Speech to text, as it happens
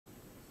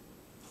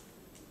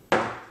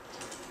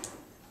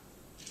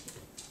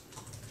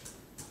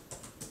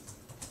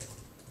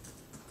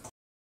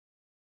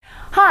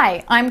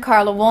Hi, I'm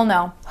Carla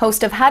Woolnough,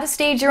 host of How to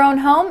Stage Your Own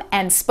Home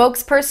and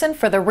spokesperson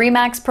for the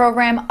RE/MAX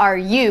program, Are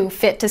You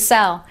Fit to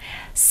Sell?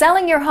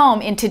 Selling your home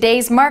in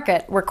today's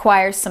market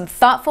requires some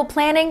thoughtful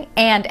planning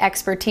and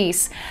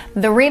expertise.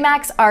 The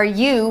RE/MAX Are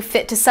You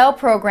Fit to Sell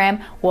program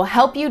will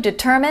help you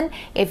determine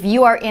if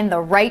you are in the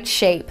right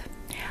shape.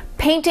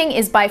 Painting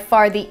is by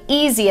far the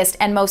easiest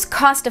and most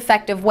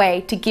cost-effective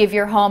way to give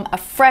your home a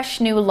fresh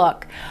new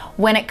look.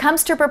 When it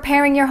comes to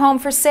preparing your home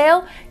for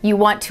sale, you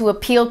want to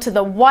appeal to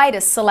the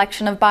widest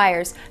selection of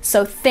buyers,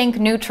 so think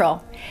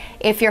neutral.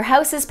 If your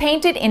house is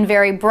painted in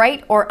very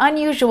bright or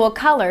unusual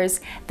colors,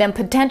 then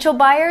potential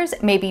buyers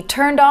may be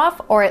turned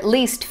off or at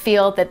least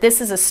feel that this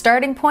is a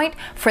starting point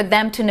for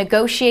them to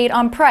negotiate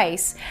on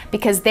price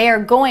because they are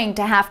going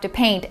to have to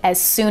paint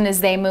as soon as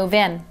they move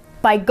in.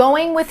 By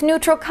going with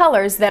neutral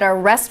colors that are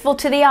restful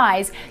to the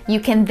eyes,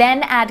 you can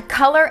then add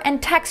color and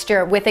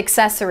texture with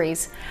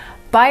accessories.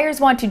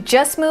 Buyers want to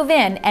just move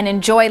in and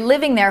enjoy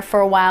living there for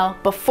a while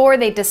before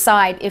they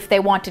decide if they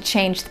want to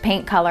change the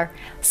paint color.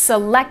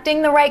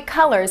 Selecting the right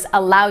colors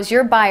allows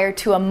your buyer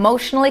to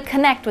emotionally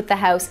connect with the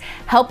house,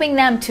 helping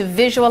them to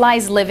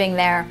visualize living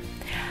there.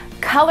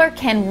 Color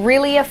can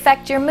really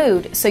affect your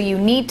mood, so you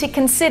need to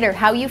consider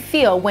how you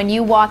feel when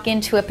you walk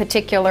into a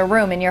particular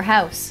room in your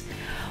house.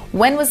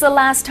 When was the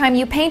last time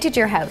you painted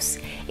your house?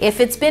 If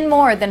it's been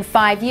more than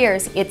 5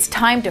 years, it's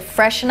time to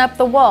freshen up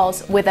the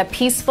walls with a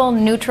peaceful,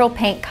 neutral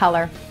paint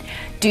color.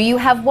 Do you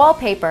have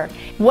wallpaper?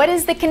 What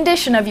is the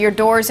condition of your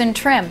doors and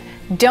trim?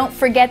 Don't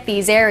forget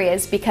these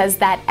areas because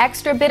that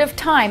extra bit of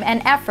time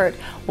and effort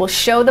will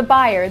show the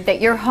buyer that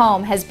your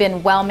home has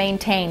been well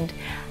maintained.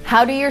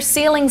 How do your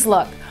ceilings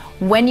look?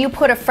 When you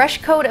put a fresh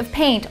coat of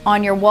paint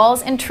on your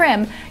walls and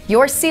trim,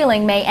 your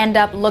ceiling may end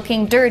up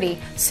looking dirty,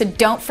 so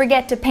don't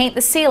forget to paint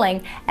the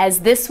ceiling, as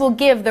this will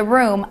give the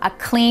room a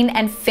clean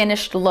and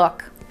finished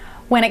look.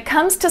 When it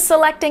comes to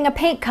selecting a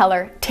paint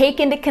color, take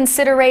into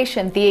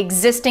consideration the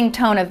existing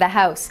tone of the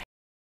house.